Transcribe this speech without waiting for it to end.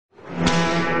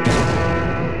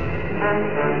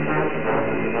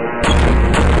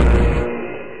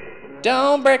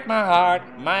Don't break my heart,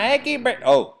 my achy break.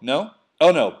 Oh, no?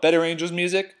 Oh, no. Better Angels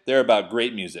music? They're about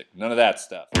great music. None of that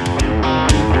stuff.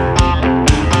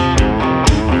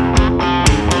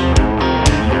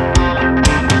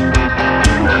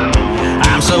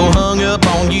 I'm so hung up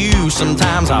on you,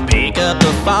 sometimes I pick up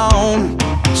the phone,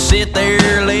 sit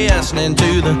there listening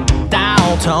to the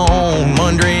dial tone,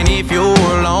 wondering if you're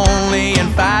lonely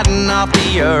and fighting off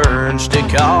the urge to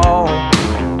call.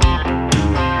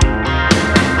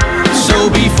 So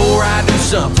before I do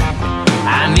something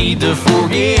I need to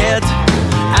forget,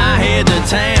 I head to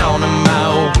town in my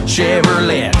old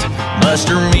Chevrolet,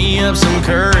 muster me up some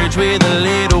courage with a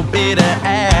little bit of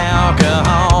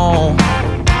alcohol.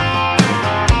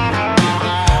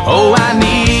 Oh, I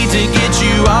need to get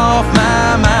you off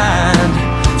my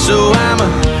mind, so I'm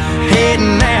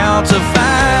heading out to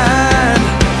find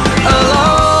a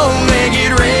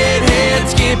long-legged, redhead,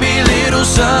 skimpy little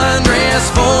sundress,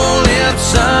 full-lip,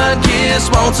 sun-kiss,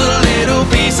 wants a little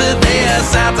piece of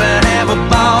this, out to have a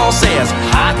ball, says,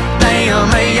 hot damn,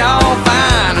 hey, y'all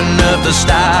fine enough to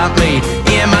stop me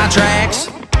in my tracks.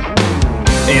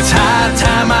 It's high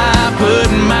time I put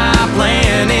my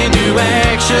plan into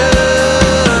action.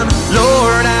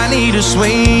 Lord, I need a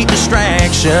sweet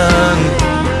distraction.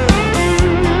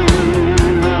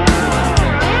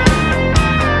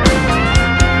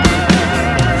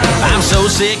 I'm so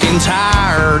sick and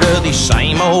tired of these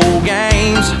same old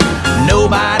games.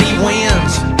 Nobody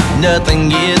wins, nothing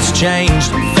gets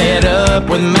changed. Fed up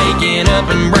with making up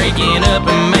and breaking up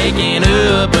and making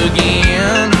up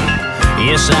again.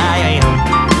 Yes, I am.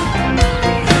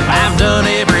 I've done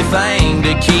everything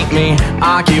to keep me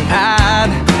occupied,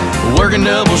 working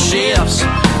double shifts,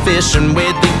 fishing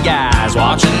with the guys,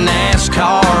 watching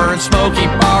NASCAR and smoky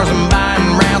bars and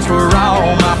buying rounds for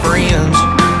all my friends.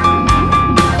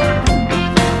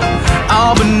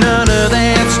 Oh, but none of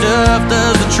that stuff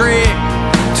does the trick.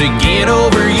 To get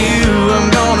over you, I'm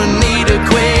gonna need a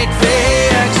quick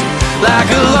fix, like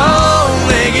a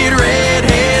long-legged,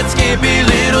 redhead, skimpy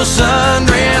little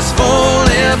sundress,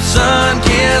 full-lip,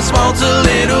 sun-kiss, wants a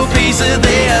little piece of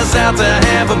this, out to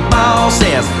have a ball,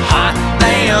 says, hot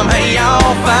damn, hey,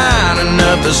 y'all fine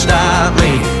enough to stop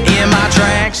me in my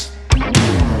tracks.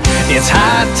 It's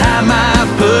high time I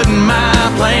put my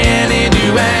plan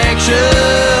into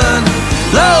action.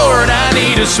 Lord, I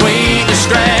need a sweet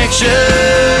distraction.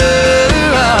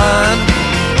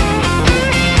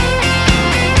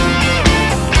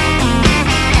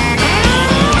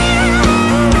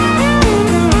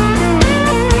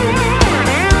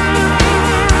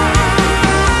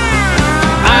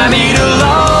 I need a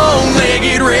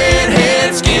long-legged,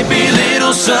 redhead, skimpy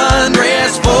little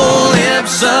sundress, full-lip,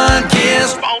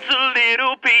 sun-kissed, wants a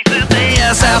little piece of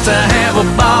this, out to have a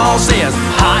ball, says,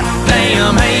 hot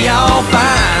damn, hey, y'all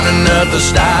fine enough to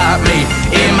stop me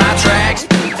in my tracks.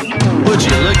 Would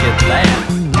you look at that?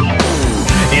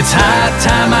 It's high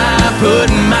time I put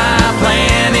my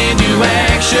plan into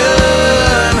action.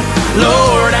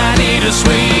 Lord, I need a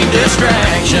sweet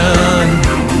distraction.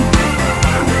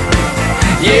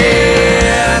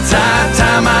 Yeah, it's high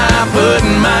time I put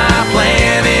my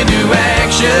plan into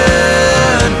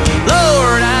action.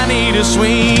 Lord, I need a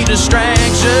sweet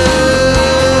distraction.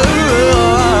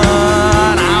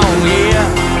 Oh, yeah.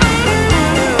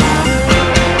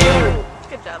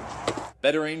 Good job.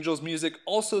 Better Angels music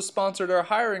also sponsored our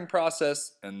hiring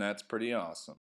process, and that's pretty awesome.